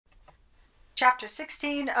Chapter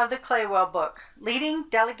 16 of the Claywell book, Leading,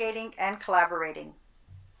 Delegating, and Collaborating.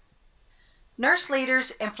 Nurse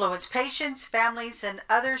leaders influence patients, families, and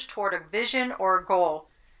others toward a vision or a goal.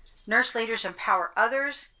 Nurse leaders empower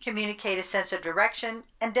others, communicate a sense of direction,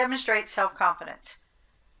 and demonstrate self-confidence.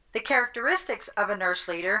 The characteristics of a nurse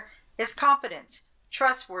leader is competence,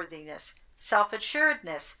 trustworthiness,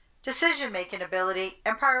 self-assuredness, decision-making ability,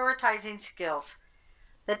 and prioritizing skills.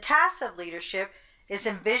 The task of leadership is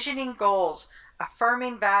envisioning goals,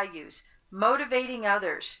 affirming values, motivating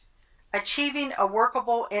others, achieving a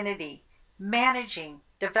workable entity, managing,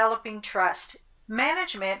 developing trust.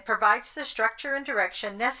 Management provides the structure and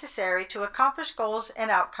direction necessary to accomplish goals and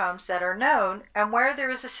outcomes that are known and where there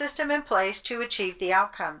is a system in place to achieve the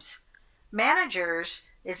outcomes. Managers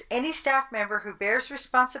is any staff member who bears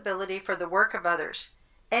responsibility for the work of others.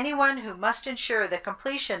 Anyone who must ensure the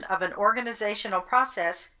completion of an organizational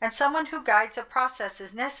process, and someone who guides a process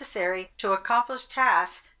is necessary to accomplish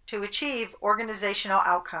tasks to achieve organizational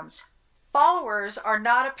outcomes. Followers are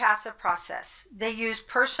not a passive process. They use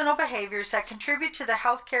personal behaviors that contribute to the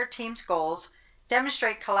healthcare team's goals,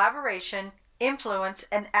 demonstrate collaboration, influence,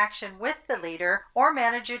 and action with the leader or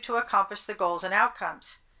manager to accomplish the goals and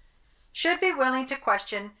outcomes. Should be willing to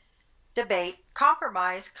question, debate,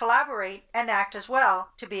 compromise, collaborate, and act as well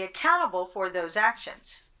to be accountable for those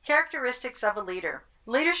actions. Characteristics of a leader.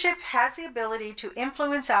 Leadership has the ability to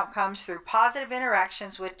influence outcomes through positive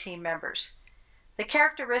interactions with team members. The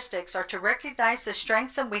characteristics are to recognize the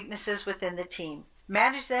strengths and weaknesses within the team,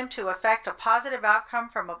 manage them to effect a positive outcome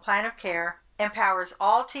from a plan of care, empowers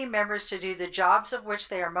all team members to do the jobs of which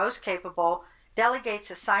they are most capable,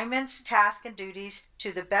 delegates assignments, tasks, and duties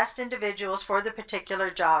to the best individuals for the particular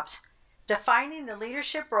jobs. Defining the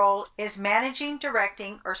leadership role is managing,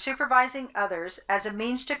 directing, or supervising others as a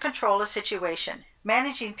means to control a situation.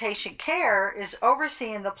 Managing patient care is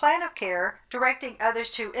overseeing the plan of care, directing others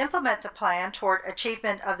to implement the plan toward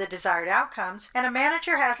achievement of the desired outcomes, and a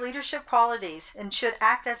manager has leadership qualities and should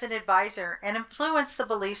act as an advisor and influence the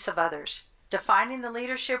beliefs of others. Defining the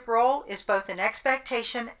leadership role is both an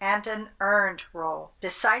expectation and an earned role.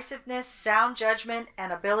 Decisiveness, sound judgment,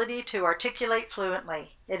 and ability to articulate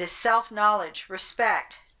fluently. It is self-knowledge,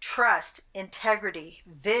 respect, trust, integrity,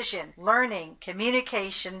 vision, learning,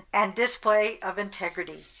 communication, and display of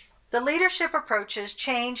integrity. The leadership approaches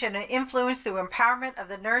change and influence through empowerment of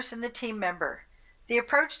the nurse and the team member. The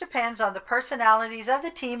approach depends on the personalities of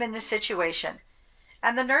the team and the situation,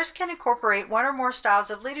 and the nurse can incorporate one or more styles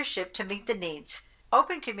of leadership to meet the needs.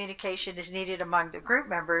 Open communication is needed among the group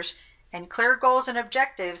members, and clear goals and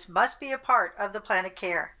objectives must be a part of the plan of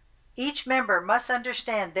care. Each member must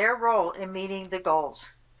understand their role in meeting the goals.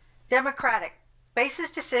 Democratic, bases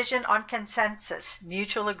decision on consensus,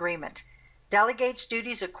 mutual agreement. Delegates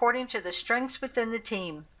duties according to the strengths within the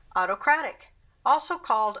team. Autocratic, also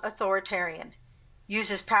called authoritarian,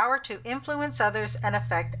 uses power to influence others and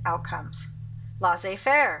affect outcomes.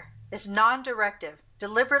 Laissez-faire is non-directive,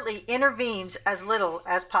 deliberately intervenes as little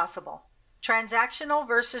as possible. Transactional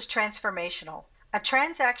versus transformational. A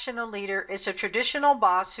transactional leader is a traditional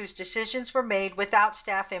boss whose decisions were made without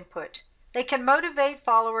staff input. They can motivate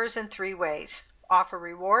followers in 3 ways: offer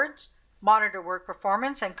rewards, monitor work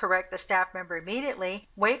performance and correct the staff member immediately,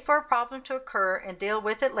 wait for a problem to occur and deal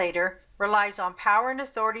with it later, relies on power and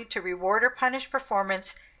authority to reward or punish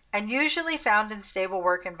performance, and usually found in stable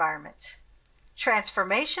work environments.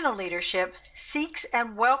 Transformational leadership seeks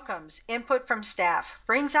and welcomes input from staff,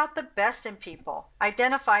 brings out the best in people,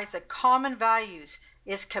 identifies the common values,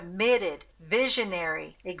 is committed,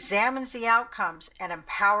 visionary, examines the outcomes, and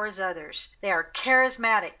empowers others. They are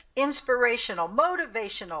charismatic, inspirational,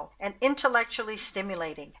 motivational, and intellectually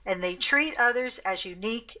stimulating, and they treat others as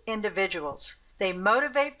unique individuals. They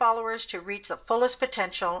motivate followers to reach the fullest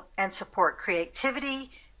potential and support creativity,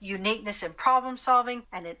 uniqueness in problem solving,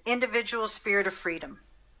 and an individual spirit of freedom.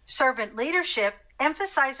 Servant leadership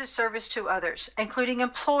emphasizes service to others, including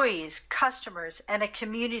employees, customers, and a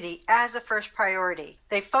community as a first priority.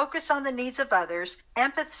 They focus on the needs of others,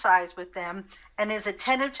 empathize with them, and is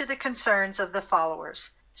attentive to the concerns of the followers.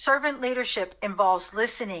 Servant leadership involves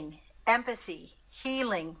listening, empathy,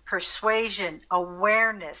 healing, persuasion,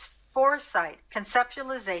 awareness, foresight,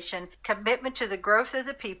 conceptualization, commitment to the growth of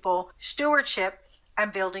the people, stewardship,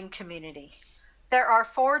 and building community. There are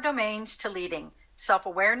 4 domains to leading: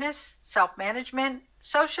 self-awareness, self-management,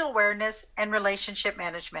 social awareness, and relationship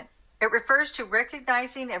management. It refers to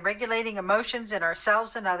recognizing and regulating emotions in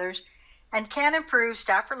ourselves and others, and can improve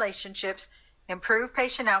staff relationships, improve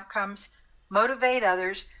patient outcomes, motivate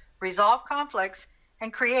others, resolve conflicts,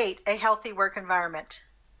 and create a healthy work environment.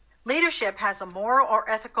 Leadership has a moral or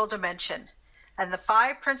ethical dimension. And the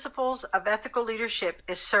 5 principles of ethical leadership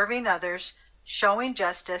is serving others, showing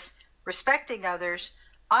justice, respecting others,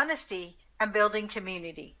 honesty, and building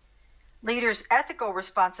community. Leaders' ethical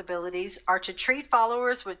responsibilities are to treat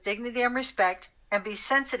followers with dignity and respect and be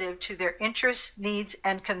sensitive to their interests, needs,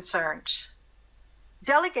 and concerns.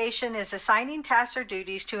 Delegation is assigning tasks or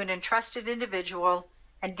duties to an entrusted individual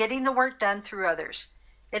and getting the work done through others.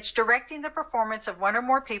 It's directing the performance of one or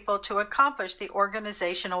more people to accomplish the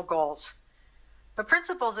organizational goals. The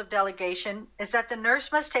principles of delegation is that the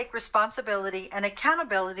nurse must take responsibility and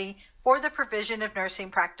accountability for the provision of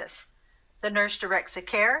nursing practice. The nurse directs the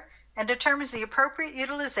care and determines the appropriate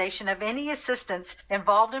utilization of any assistance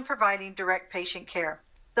involved in providing direct patient care.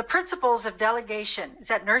 The principles of delegation is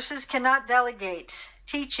that nurses cannot delegate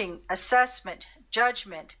teaching, assessment,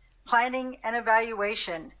 judgment, planning, and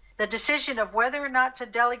evaluation. The decision of whether or not to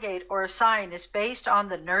delegate or assign is based on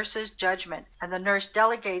the nurse's judgment, and the nurse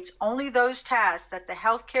delegates only those tasks that the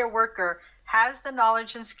healthcare worker has the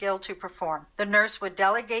knowledge and skill to perform. The nurse would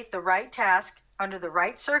delegate the right task under the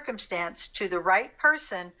right circumstance to the right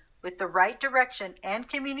person with the right direction and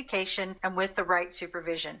communication and with the right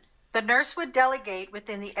supervision. The nurse would delegate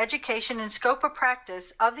within the education and scope of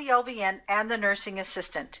practice of the LVN and the nursing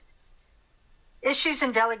assistant. Issues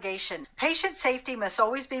in delegation. Patient safety must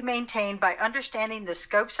always be maintained by understanding the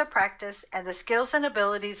scopes of practice and the skills and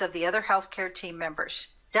abilities of the other healthcare team members.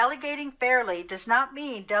 Delegating fairly does not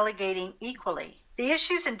mean delegating equally. The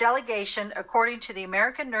issues in delegation, according to the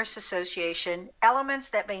American Nurse Association, elements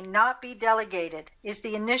that may not be delegated is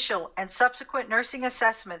the initial and subsequent nursing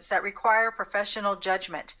assessments that require professional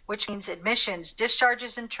judgment, which means admissions,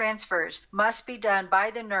 discharges, and transfers must be done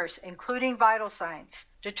by the nurse, including vital signs.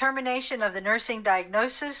 Determination of the nursing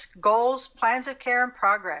diagnosis, goals, plans of care, and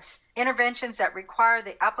progress. Interventions that require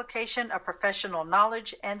the application of professional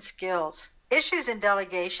knowledge and skills. Issues in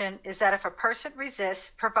delegation is that if a person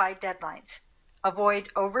resists, provide deadlines. Avoid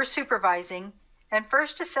over-supervising, and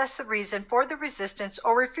first assess the reason for the resistance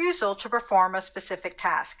or refusal to perform a specific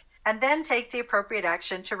task, and then take the appropriate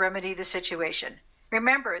action to remedy the situation.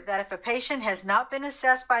 Remember that if a patient has not been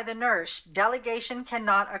assessed by the nurse, delegation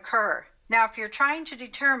cannot occur. Now, if you're trying to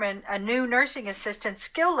determine a new nursing assistant's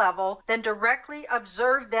skill level, then directly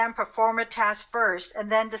observe them perform a task first and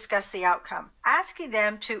then discuss the outcome. Asking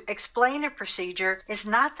them to explain a procedure is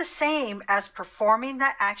not the same as performing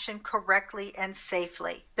that action correctly and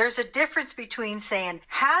safely. There's a difference between saying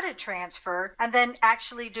how to transfer and then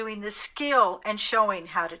actually doing the skill and showing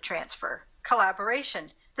how to transfer.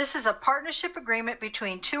 Collaboration. This is a partnership agreement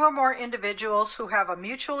between 2 or more individuals who have a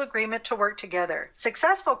mutual agreement to work together.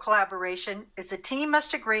 Successful collaboration is the team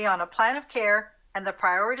must agree on a plan of care and the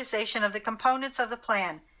prioritization of the components of the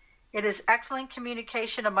plan. It is excellent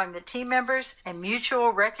communication among the team members and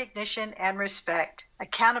mutual recognition and respect.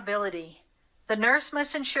 Accountability. The nurse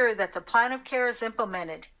must ensure that the plan of care is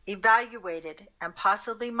implemented, evaluated, and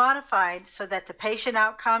possibly modified so that the patient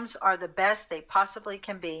outcomes are the best they possibly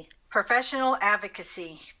can be. Professional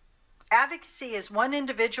advocacy. Advocacy is one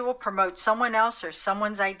individual promotes someone else or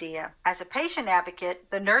someone's idea. As a patient advocate,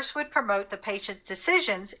 the nurse would promote the patient's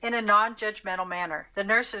decisions in a non-judgmental manner. The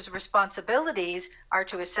nurse's responsibilities are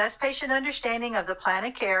to assess patient understanding of the plan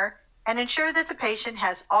of care and ensure that the patient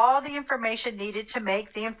has all the information needed to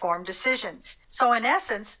make the informed decisions. So in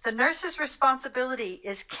essence, the nurse's responsibility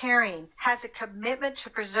is caring, has a commitment to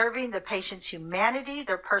preserving the patient's humanity,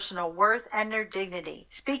 their personal worth, and their dignity.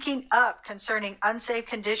 Speaking up concerning unsafe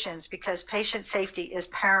conditions because patient safety is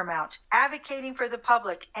paramount. Advocating for the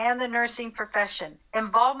public and the nursing profession.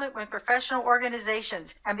 Involvement with professional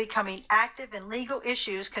organizations and becoming active in legal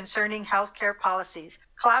issues concerning healthcare policies.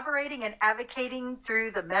 Collaborating and advocating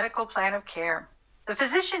through the medical plan of care. The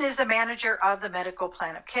physician is the manager of the medical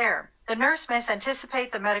plan of care. The nurse must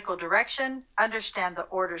anticipate the medical direction, understand the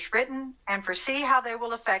orders written, and foresee how they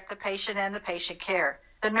will affect the patient and the patient care.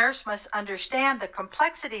 The nurse must understand the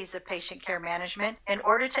complexities of patient care management in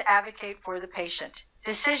order to advocate for the patient.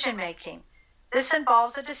 Decision making. This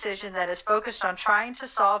involves a decision that is focused on trying to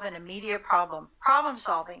solve an immediate problem. Problem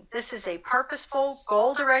solving. This is a purposeful,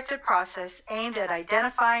 goal-directed process aimed at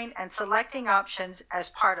identifying and selecting options as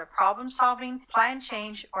part of problem solving, plan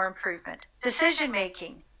change, or improvement. Decision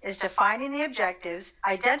making is defining the objectives,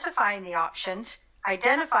 identifying the options,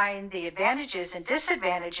 identifying the advantages and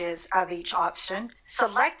disadvantages of each option,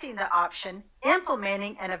 selecting the option,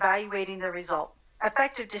 implementing and evaluating the result.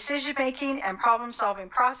 Effective decision-making and problem-solving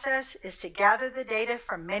process is to gather the data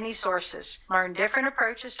from many sources, learn different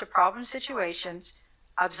approaches to problem situations,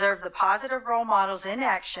 observe the positive role models in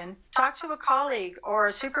action, talk to a colleague or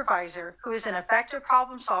a supervisor who is an effective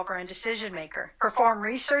problem solver and decision maker, perform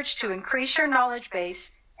research to increase your knowledge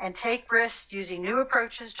base, and take risks using new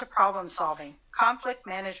approaches to problem solving. Conflict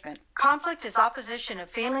management. Conflict is opposition of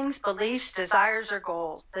feelings, beliefs, desires, or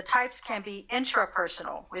goals. The types can be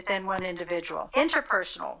intrapersonal, within one individual,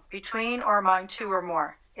 interpersonal, between or among two or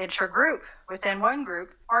more, intragroup, within one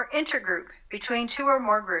group, or intergroup, between two or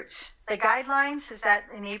more groups. The guidelines is that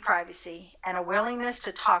they need privacy and a willingness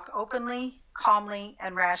to talk openly, calmly,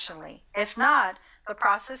 and rationally. If not, the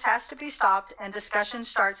process has to be stopped and discussion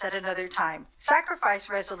starts at another time. Sacrifice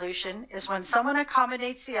resolution is when someone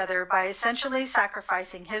accommodates the other by essentially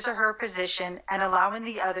sacrificing his or her position and allowing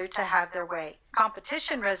the other to have their way.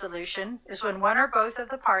 Competition resolution is when one or both of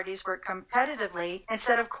the parties work competitively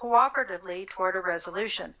instead of cooperatively toward a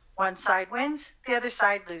resolution. One side wins, the other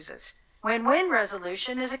side loses. Win-win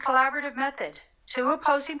resolution is a collaborative method. Two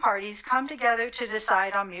opposing parties come together to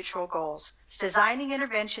decide on mutual goals. It's designing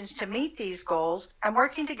interventions to meet these goals and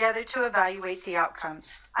working together to evaluate the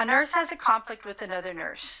outcomes. A nurse has a conflict with another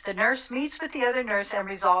nurse. The nurse meets with the other nurse and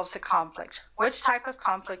resolves the conflict. Which type of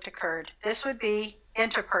conflict occurred? This would be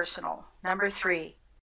interpersonal. Number 3.